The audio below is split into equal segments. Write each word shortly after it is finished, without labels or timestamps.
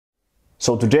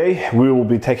So today we will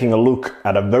be taking a look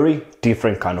at a very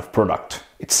different kind of product.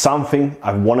 It's something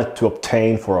I've wanted to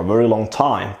obtain for a very long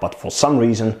time, but for some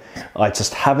reason I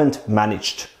just haven't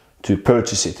managed to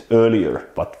purchase it earlier.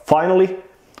 But finally,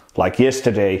 like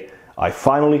yesterday, I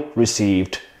finally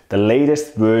received the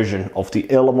latest version of the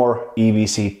Elmor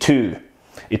EVC2.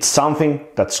 It's something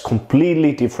that's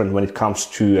completely different when it comes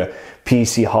to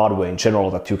PC hardware in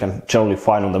general that you can generally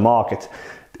find on the market.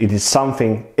 It is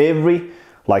something every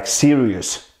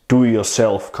serious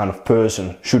do-it-yourself kind of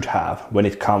person should have when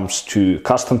it comes to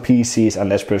custom PCs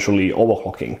and especially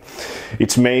overclocking.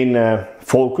 Its main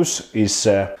focus is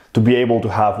to be able to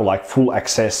have full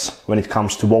access when it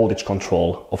comes to voltage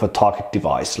control of a target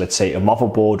device, let's say a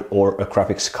motherboard or a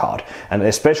graphics card, and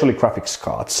especially graphics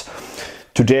cards.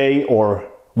 Today, or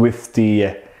with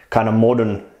the kind of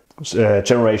modern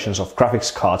generations of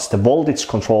graphics cards, the voltage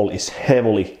control is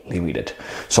heavily limited.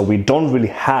 So we don't really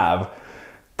have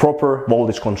proper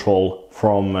voltage control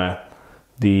from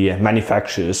the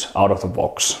manufacturers out of the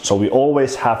box. So we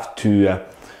always have to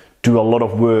do a lot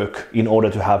of work in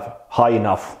order to have high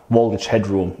enough voltage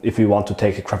headroom if we want to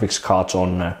take the graphics cards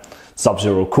on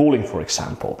sub-zero cooling, for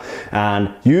example.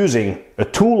 And using a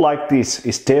tool like this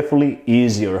is definitely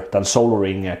easier than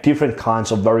soldering different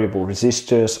kinds of variable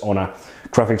resistors on a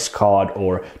graphics card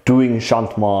or doing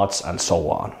shunt mods and so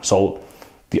on. So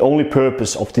the only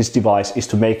purpose of this device is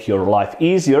to make your life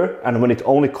easier, and when it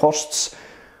only costs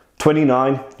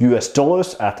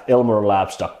 $29 at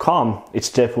ElmorLabs.com, it's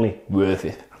definitely worth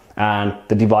it. And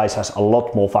the device has a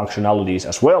lot more functionalities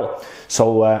as well.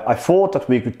 So I thought that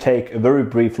we could take a very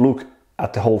brief look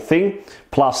at the whole thing,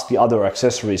 plus the other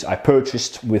accessories I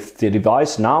purchased with the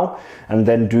device now, and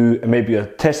then do maybe a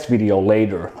test video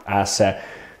later, as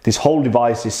this whole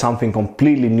device is something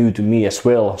completely new to me as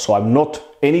well. So I'm not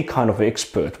any kind of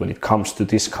expert when it comes to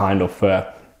this kind of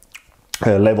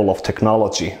level of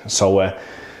technology. So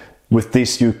with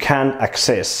this you can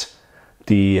access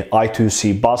the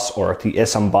I2C bus or the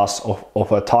SMBus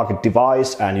of a target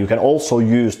device, and you can also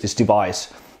use this device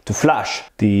to flash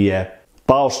the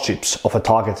BIOS chips of a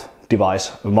target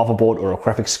device, a motherboard or a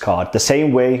graphics card, the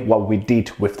same way what we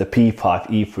did with the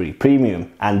P5E3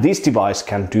 Premium. And this device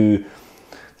can do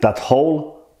that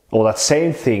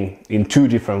same thing in two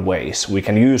different ways. We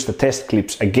can use the test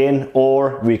clips again,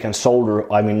 or we can solder,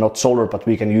 not solder, but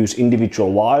we can use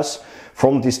individual wires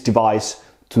from this device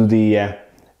to the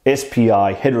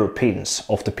SPI header pins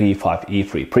of the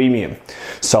P5E3 Premium.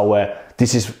 So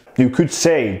this is, you could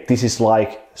say, this is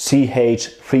like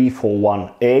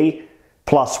CH341A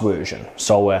plus version.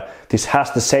 So this has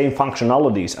the same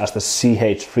functionalities as the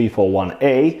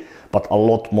CH341A, but a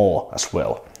lot more as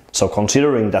well. So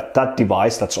considering that that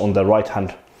device that's on the right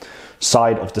hand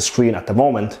side of the screen at the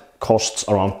moment costs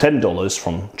around $10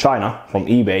 from China, from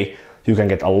eBay, you can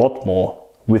get a lot more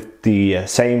with the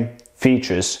same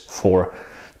features for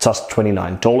just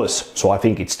 $29. So I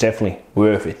think it's definitely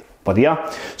worth it. But yeah,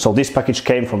 so this package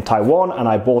came from Taiwan and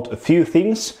I bought a few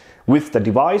things with the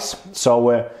device.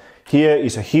 So here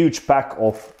is a huge pack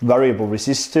of variable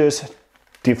resistors,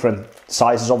 different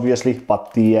sizes obviously,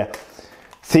 but the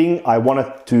thing I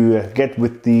wanted to get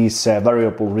with these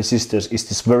variable resistors is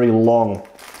this very long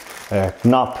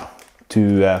knob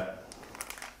to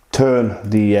turn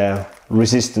the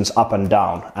resistance up and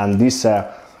down. And this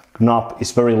knob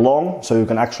is very long, so you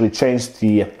can actually change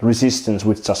the resistance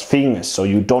with just fingers, so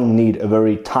you don't need a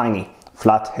very tiny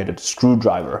flat-headed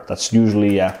screwdriver that's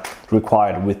usually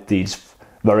required with these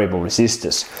variable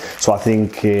resistors. So I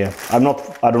think I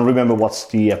don't remember what's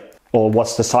the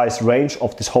size range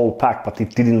of this whole pack, but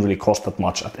it didn't really cost that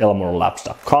much at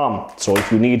ElmorLabs.com. So if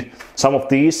you need some of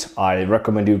these, I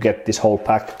recommend you get this whole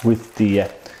pack with the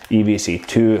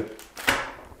EVC2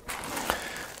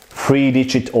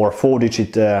 3-digit or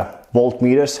 4-digit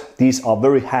voltmeters. These are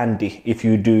very handy if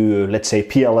you do, let's say,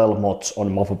 PLL mods on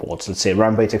motherboards, let's say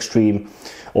Rampage Extreme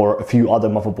or a few other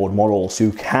motherboard models.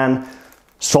 You can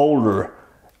solder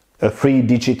a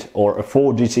 3-digit or a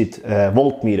 4-digit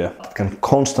voltmeter that can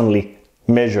constantly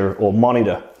measure or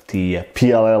monitor the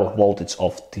PLL voltage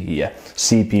of the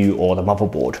CPU or the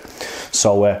motherboard.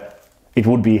 So it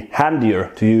would be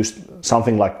handier to use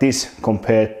something like this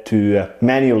compared to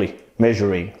manually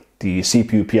measuring the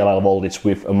CPU PLL voltage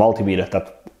with a multimeter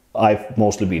that I've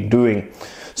mostly been doing.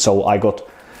 So I got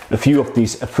a few of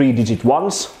these 3-digit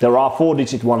ones. There are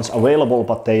 4-digit ones available,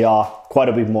 but they are quite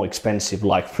a bit more expensive,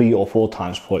 like 3 or 4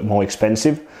 times more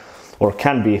expensive, or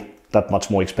can be that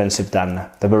much more expensive than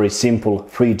the very simple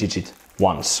 3-digit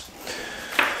ones.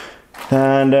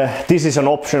 And this is an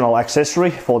optional accessory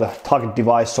for the target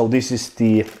device. So this is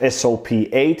the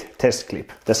SOP8 test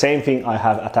clip. The same thing I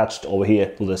have attached over here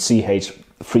to the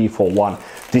 3 for 1.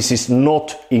 This is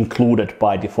not included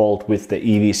by default with the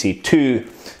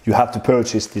EVC2. You have to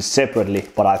purchase this separately,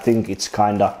 but I think it's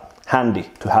kinda handy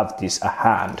to have this at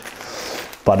hand.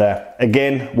 But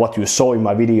again, what you saw in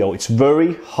my video, it's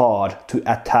very hard to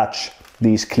attach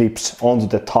these clips onto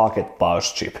the target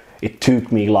BIOS chip. It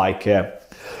took me like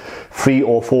 3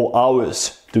 or 4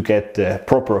 hours to get the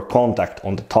proper contact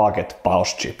on the target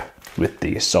BIOS chip with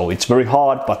these. So it's very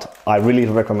hard, but I really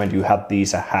recommend you have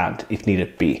these at hand if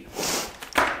needed be.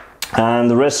 And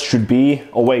the rest should be,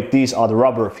 oh wait, these are the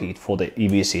rubber feet for the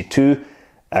EVC2.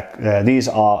 These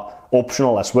are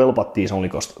optional as well, but these only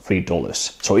cost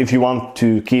 $3. So if you want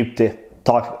to keep the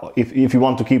if you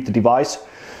want to keep the device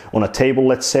on a table,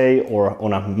 let's say, or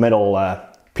on a metal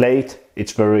plate,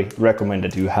 it's very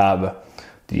recommended you have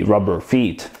the rubber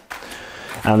feet.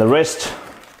 And the rest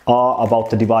are about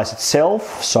the device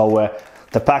itself. So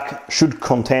the pack should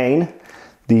contain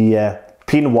the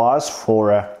pin wires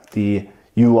for the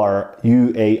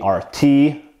UART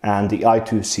and the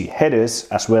I2C headers,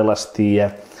 as well as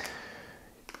the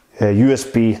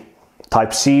USB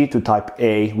Type-C to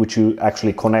Type-A, which you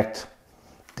actually connect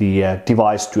the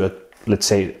device to a, let's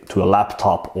say, to a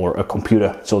laptop or a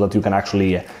computer, so that you can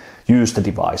actually use the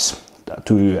device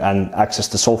and access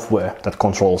the software that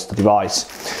controls the device.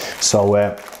 So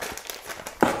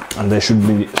and there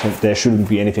shouldn't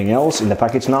be anything else in the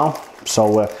package now.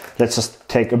 So let's just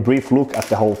take a brief look at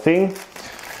the whole thing.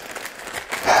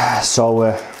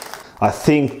 So I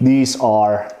think these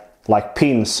are like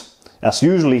pins, as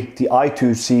usually the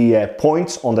I2C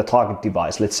points on the target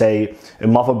device, let's say a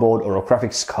motherboard or a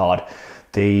graphics card.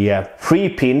 The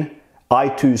 3-pin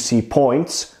I2C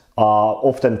points are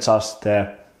often just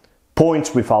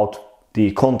points without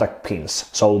the contact pins.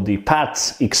 So the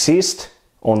pads exist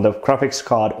on the graphics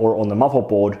card or on the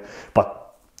motherboard,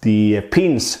 but the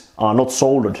pins are not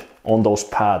soldered on those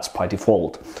pads by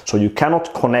default. So you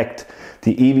cannot connect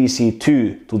the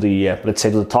EVC2 to the, let's say,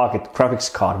 to the target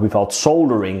graphics card without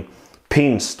soldering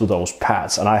pins to those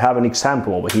pads. And I have an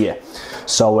example over here.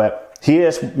 So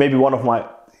here's maybe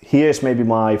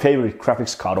my favorite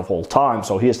graphics card of all time.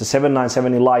 So here's the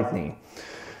 7970 Lightning,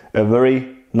 a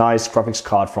very nice graphics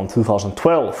card from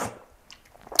 2012.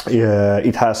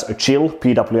 It has a chill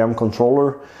PWM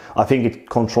controller. I think it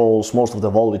controls most of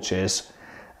the voltages,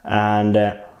 and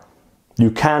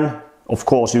you can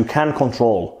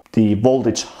control the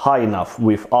voltage high enough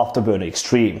with Afterburner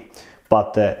Extreme,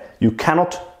 but you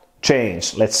cannot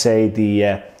change, let's say,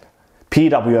 the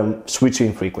PWM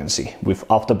switching frequency with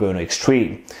Afterburner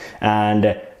Extreme.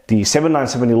 And the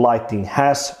 7970 Lightning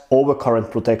has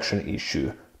overcurrent protection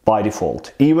issue by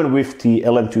default, even with the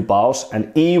LM2 BIOS,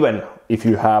 and even if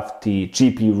you have the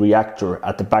GPU reactor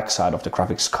at the backside of the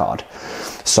graphics card.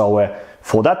 So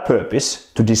for that purpose,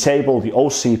 to disable the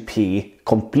OCP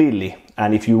completely,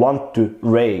 and if you want to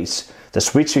raise the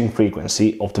switching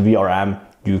frequency of the VRM,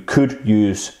 you could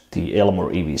use the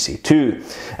Elmor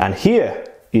EVC2. And here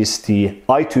is the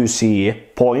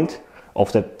I2C point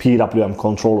of the PWM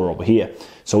controller over here.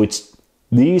 So it's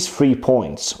these 3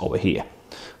 points over here.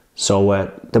 So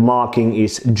the marking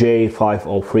is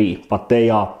J503, but they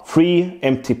are 3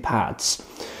 empty pads.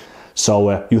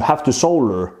 So you have to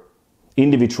solder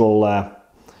individual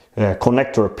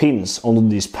connector pins onto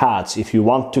these pads if you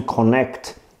want to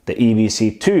connect the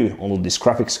EVC2 onto this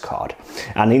graphics card.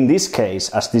 And in this case,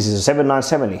 as this is a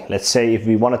 7970, let's say if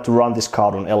we wanted to run this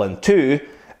card on LM2,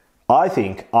 I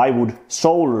think I would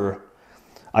solder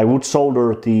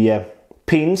the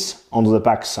pins onto the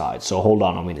backside. So hold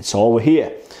on a minute. So over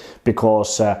here,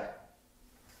 because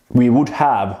we would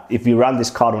have, if we ran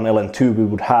this card on LM2, we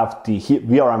would have the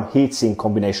VRM heatsink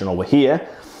combination over here,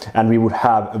 and we would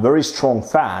have a very strong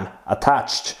fan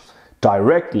attached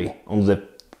directly on the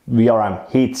VRM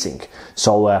heatsink.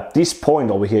 So this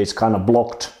point over here is kind of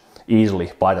blocked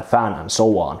easily by the fan and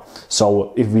so on.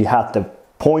 So if we had the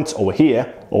points over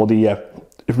here, or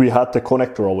if we had the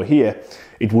connector over here,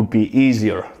 it would be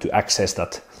easier to access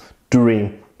that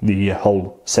during the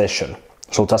whole session.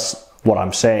 So that's what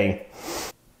I'm saying.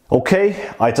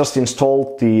 Okay, I just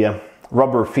installed the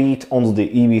rubber feet onto the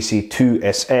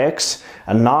EVC2SX,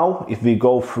 and now if we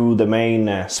go through the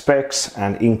main specs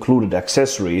and included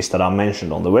accessories that are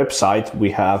mentioned on the website,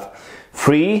 we have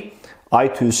 3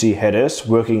 I2C headers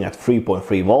working at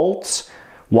 3.3 volts,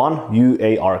 1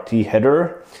 UART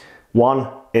header, 1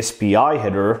 SPI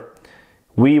header,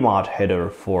 VMOD header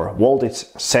for voltage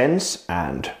sense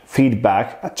and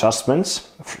feedback adjustments.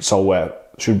 So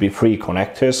should be 3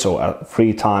 connectors, so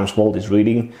 3 times voltage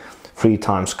reading, 3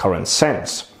 times current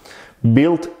sense.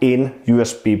 Built-in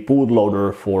USB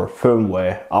bootloader for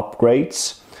firmware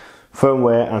upgrades,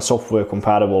 firmware and software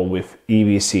compatible with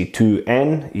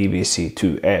EVC2N,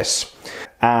 EVC2S.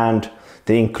 And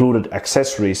the included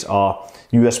accessories are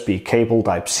USB cable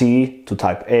type C to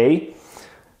type A,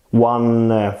 one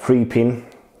 3-pin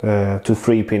to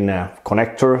 3-pin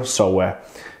connector, so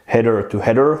header to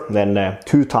header, then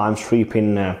 2 times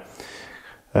 3-pin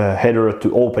header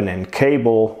to open-end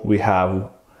cable. We have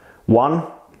one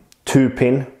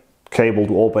 2-pin cable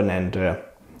to open-end,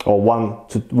 or one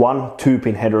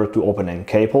 2-pin header to open-end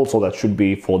cable, so that should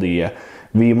be for the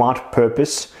VMAT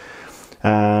purpose,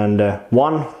 and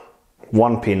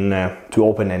one pin to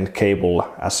open-end cable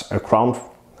as a ground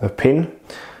pin.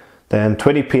 Then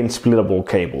 20-pin splittable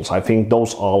cables. I think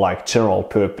those are like general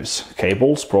purpose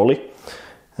cables probably.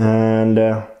 And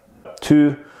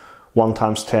 2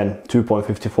 1x10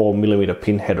 2.54mm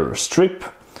pin header strip,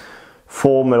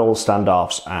 4 metal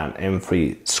standoffs and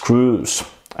M3 screws.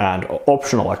 And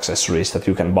optional accessories that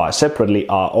you can buy separately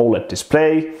are OLED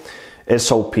display,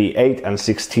 SOP 8 and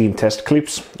 16 test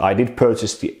clips. I did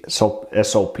purchase the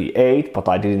SOP 8, but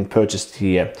I didn't purchase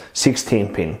the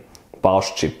 16-pin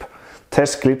BIOS chip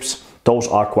test clips. Those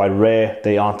are quite rare,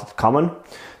 they aren't that common.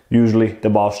 Usually the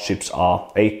BIOS chips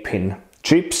are 8-pin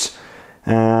chips.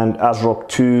 And ASRock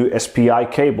 2 SPI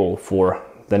cable for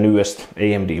the newest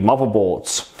AMD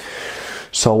motherboards.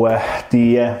 So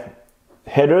the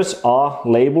headers are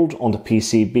labeled on the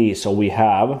PCB. So we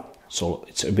have, so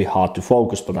it's a bit hard to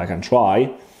focus, but I can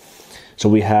try. So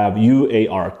we have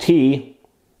UART,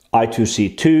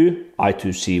 I2C2,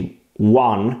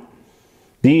 I2C1.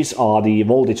 These are the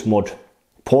voltage mod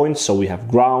points. So we have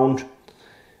ground,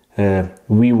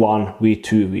 V1,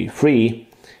 V2, V3.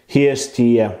 Here's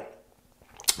the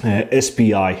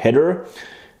SPI header,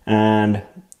 and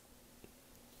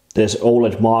there's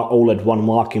OLED 1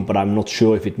 marking, but I'm not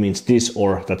sure if it means this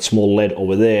or that small LED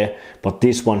over there, but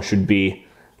this one should be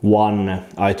one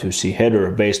I2C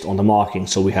header based on the marking.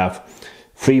 So we have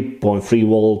 3.3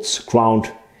 volts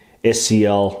ground,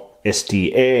 SCL,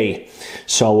 SDA.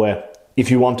 So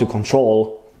if you want to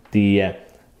control the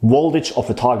voltage of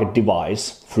a target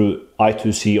device through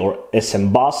I2C or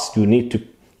SMBus, you need to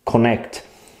connect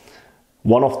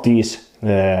one of these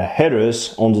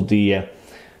headers onto the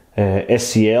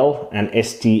SCL and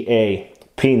SDA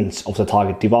pins of the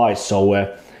target device,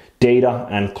 so data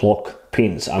and clock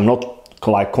pins. I'm not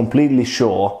completely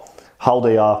sure how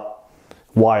they are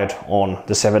wired on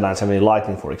the 7970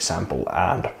 Lightning, for example,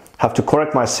 and have to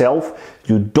correct myself.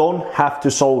 You don't have to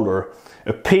solder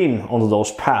a pin onto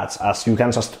those pads, as you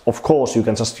can just, of course, you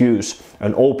can just use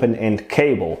an open-end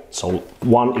cable. So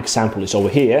one example is over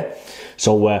here.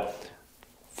 So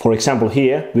for example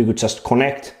here, we could just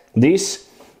connect this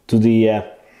to the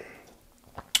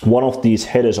one of these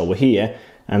headers over here,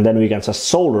 and then we can just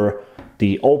solder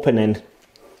the open-end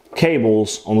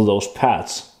cables onto those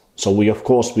pads. So we, of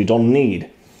course, we don't need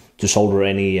to solder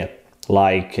any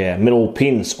metal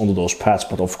pins onto those pads,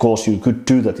 but of course you could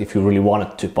do that if you really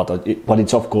wanted to, but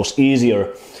it's of course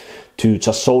easier to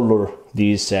just solder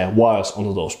these wires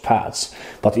onto those pads.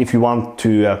 But if you want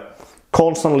to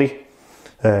constantly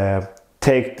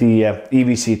take the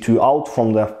EVC2 out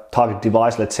from the target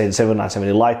device, let's say the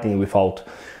 7970 Lightning, without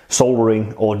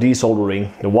soldering or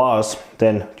desoldering the wires,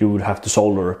 then you would have to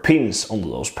solder pins onto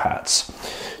those pads.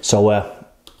 So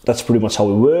that's pretty much how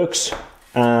it works.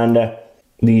 And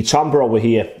the jumper over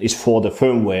here is for the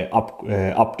firmware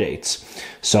updates.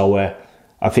 So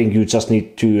I think you just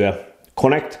need to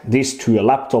connect this to a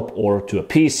laptop or to a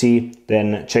PC,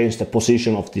 then change the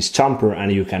position of this jumper,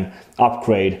 and you can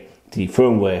upgrade the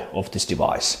firmware of this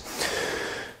device.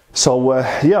 So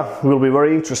yeah, it will be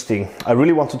very interesting. I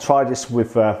really want to try this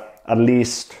with at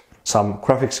least some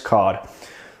graphics card.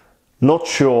 Not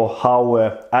sure how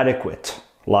adequate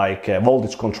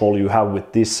voltage control you have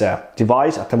with this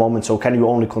device at the moment. So can you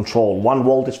only control one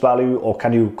voltage value, or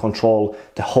can you control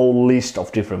the whole list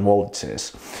of different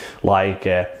voltages,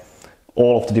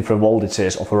 all of the different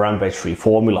voltages of a Rampage 3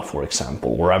 formula, for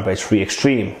example, or Rampage 3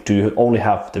 Extreme? Do you only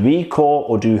have the V core,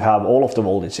 or do you have all of the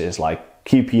voltages like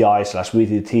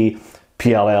KPI/VTT,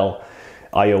 PLL,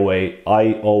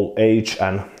 IOH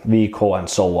and V core and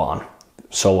so on?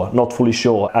 So not fully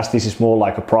sure, as this is more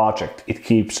like a project. It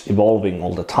keeps evolving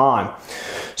all the time,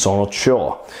 so not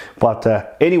sure. But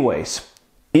anyways,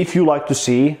 if you like to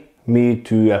see me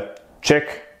to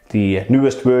check the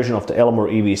newest version of the Elmor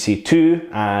EVC2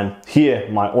 and hear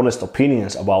my honest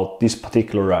opinions about this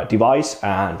particular device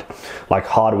and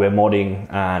hardware modding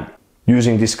and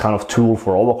using this kind of tool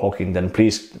for overclocking, then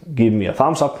please give me a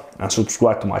thumbs up and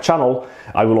subscribe to my channel.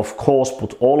 I will of course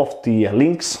put all of the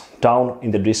links down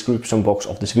in the description box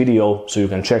of this video, so you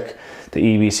can check the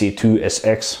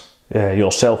EVC2SX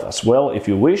yourself as well if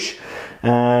you wish.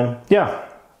 And yeah,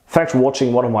 thanks for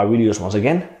watching one of my videos once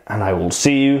again, and I will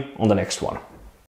see you on the next one.